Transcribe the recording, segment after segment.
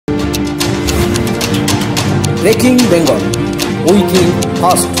Breaking Bengal, উইথিং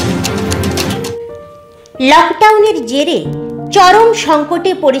first. লকডাউনের জেরে চরম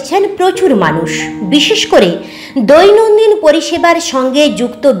সংকটে পড়েছেন প্রচুর মানুষ। বিশেষ করে দৈনন্দিন পরিষেবার সঙ্গে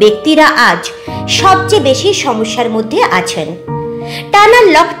যুক্ত ব্যক্তিরা আজ সবচেয়ে বেশি সমস্যার মধ্যে আছেন। টানা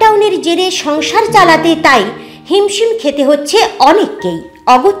লকডাউনের জেরে সংসার চালাতে তাই হিমশিম খেতে হচ্ছে অনেককেই।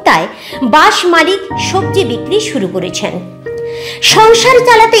 অগত্যায় বাস মালিক সবজি বিক্রি শুরু করেছেন। সংসার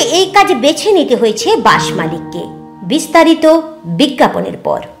চালাতে এই কাজ বেছে নিতে হয়েছে বাস মালিককে। বিস্তারিত বিজ্ঞাপনের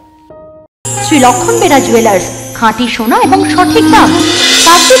পর। শ্রী লক্ষণ বেরা জুয়েলার্স, খাঁটি সোনা এবং সঠিক দাম।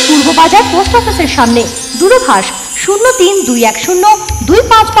 কাকদ্বীপ পূর্ব বাজার পোস্ট অফিসের সামনে। দূরভাষ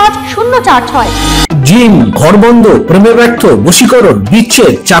 03-210-255-046। জিম, ঘর বন্ধ, প্রেমে ব্যর্থ, বশীকরণ,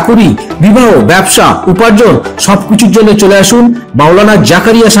 বিচ্ছেদ, চাকুরি, বিবাহ, ব্যবসা, উপার্জন সবকিছুর জন্য চলে আসুন মাওলানা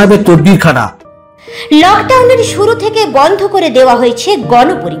জাকারিয়া সাহেবের তদবিরখানা। লকডাউনের শুরু থেকে বন্ধ করে দেওয়া হয়েছে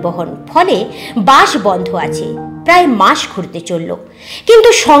গণপরিবহন, ফলে বাস বন্ধ আছে। প্রায় মাস ঘুরতে চলল, কিন্তু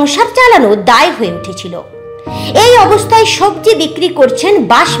সংসার চালানো দায় হয়ে উঠেছিল। এই অবস্থায় সবজি বিক্রি করছেন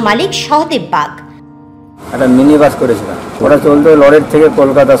বাস মালিক সহদেব বাগ। একটা মিনি বাস করেছিলাম, ওটা চলতো লরের থেকে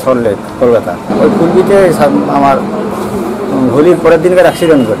কলকাতা, সল্টলেক কলকাতা। ওই কুলপিতে আমার হোলির পরের দিনকার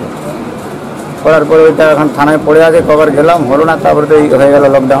অ্যাক্সিডেন্ট করার পরে ওইটা এখন থানায় পড়ে আছে, কভার গেলাম, হলো না। তারপরে তো হয়ে গেল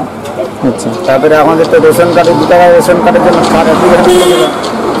লকডাউন। আচ্ছা, তারপরে আমাদের তো রেশন কার্ডে 2 টাকা রেশন কার্ডের জন্য কার্ড অ্যাপ্লিকেশন করেছিলাম,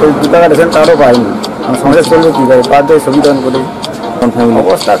 সেই 2 টাকা রেশন কার্ডও পাইনি। সংসার চলবে কী করে, বাধ্য হয়ে সংবিধান করি।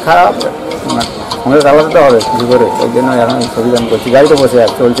 অবস্থা খারাপ, সংসার চালাতে তো হবে কী করে, ওই জন্য এখন সংবিধান করছি। গাড়ি তো বসে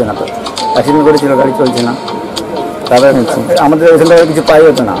আছে, চলছে না। তো অ্যাক্সিডেন্ট করেছিল, গাড়ি চলছে না। তারপরে আমাদের রেশন কার্ডে কিছু পাই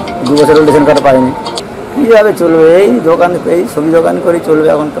হতো না, 2 বছরের রেশন কার্ড পাইনি। কীভাবে চলবে? এই দোকান, এই সবজি দোকান করি চলবে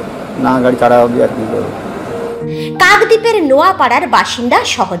এখন, তো না গাড়ি ছাড়া হবে আর কি করবে। কাকদ্বীপের নোয়াপাড়ার বাসিন্দা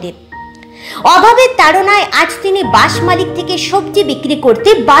সহদেব। অভাবের তাড়নায় আজ তিনি বাস মালিক থেকে সবজি বিক্রি করতে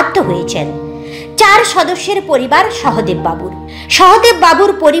বাধ্য হয়েছেন। 4 সদস্যের পরিবার সহদেব বাবুর। সহদেব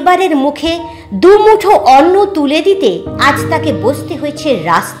বাবুর পরিবারের মুখে 2 মুঠো অন্ন তুলে দিতে আজ তাকে বসতে হয়েছে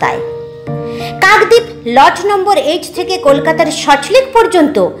রাস্তায়। কাকদ্বীপ লজ নম্বর 8 থেকে কলকাতার সল্টলেক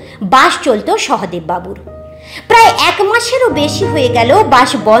পর্যন্ত বাস চলত সহদেব বাবুর। প্রায় 1 মাসেরও বেশি হয়ে গেল বাস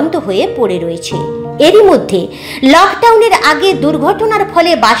বন্ধ হয়ে পড়ে রয়েছে। এরই মধ্যে লকডাউনের আগে দুর্ঘটনার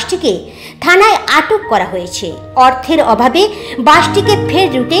ফলে বাসটিকে থানায় আটক করা হয়েছে। অর্থের অভাবে বাসটিকে ফের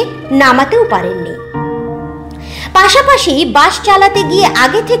রুটে নামাতেও পারেননি। পাশাপাশি বাস চালাতে গিয়ে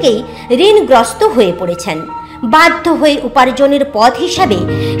আগে থেকেই ঋণগ্রস্ত হয়ে পড়েছেন। বাধ্য হয়ে উপার্জনের পথ হিসাবে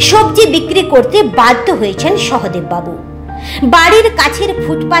সবজি বিক্রি করতে বাধ্য হয়েছেন সহদেব বাবু। বাড়ির কাছের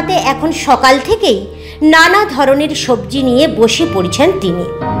ফুটপাতে এখন সকাল থেকেই নানা ধরনের সবজি নিয়ে বসে পড়েছেন তিনি।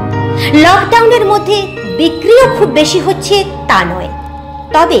 লকডাউনের মধ্যে বিক্রিও খুব বেশি হচ্ছে তা নয়,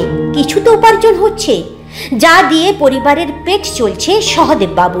 তবে কিছু তো উপার্জন হচ্ছে, যা দিয়ে পরিবারের পেট চলছে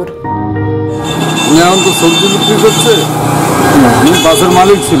সহদেব বাবুর। এখন তো সবজি বিক্রি করছে। বাসের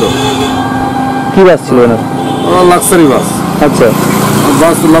মালিক ছিল। কি বাস ছিল না? Luxury bus. আচ্ছা,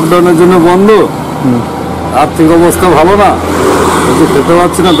 বাস লকডাউনের জন্য বন্ধ, আর্থিক অবস্থা ভালো না, খেতে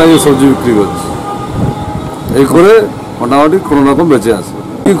পারছি না, তাই সবজি বিক্রি করছি। এই করে মোটামুটি কোনো রকম বেঁচে আছে।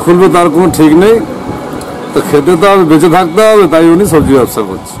 কি খুলবে তার কোনো ঠিক নেই, তো খেতে তো হবে, বেঁচে থাকতে হবে, তাই উনি সবজি ব্যবসা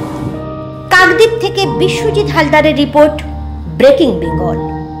করছে। কাকদ্বীপ থেকে বিশ্বজিৎ হালদারের রিপোর্ট, ব্রেকিং বেঙ্গল।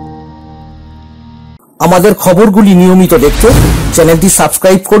 আমাদের খবরগুলি নিয়মিত দেখতে চ্যানেলটি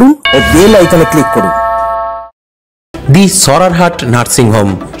সাবস্ক্রাইব করুন ও বেল আইকনে ক্লিক করুন। দি সরারহাট নার্সিং হোম,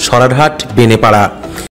 সরারহাট, বেনেপাড়া।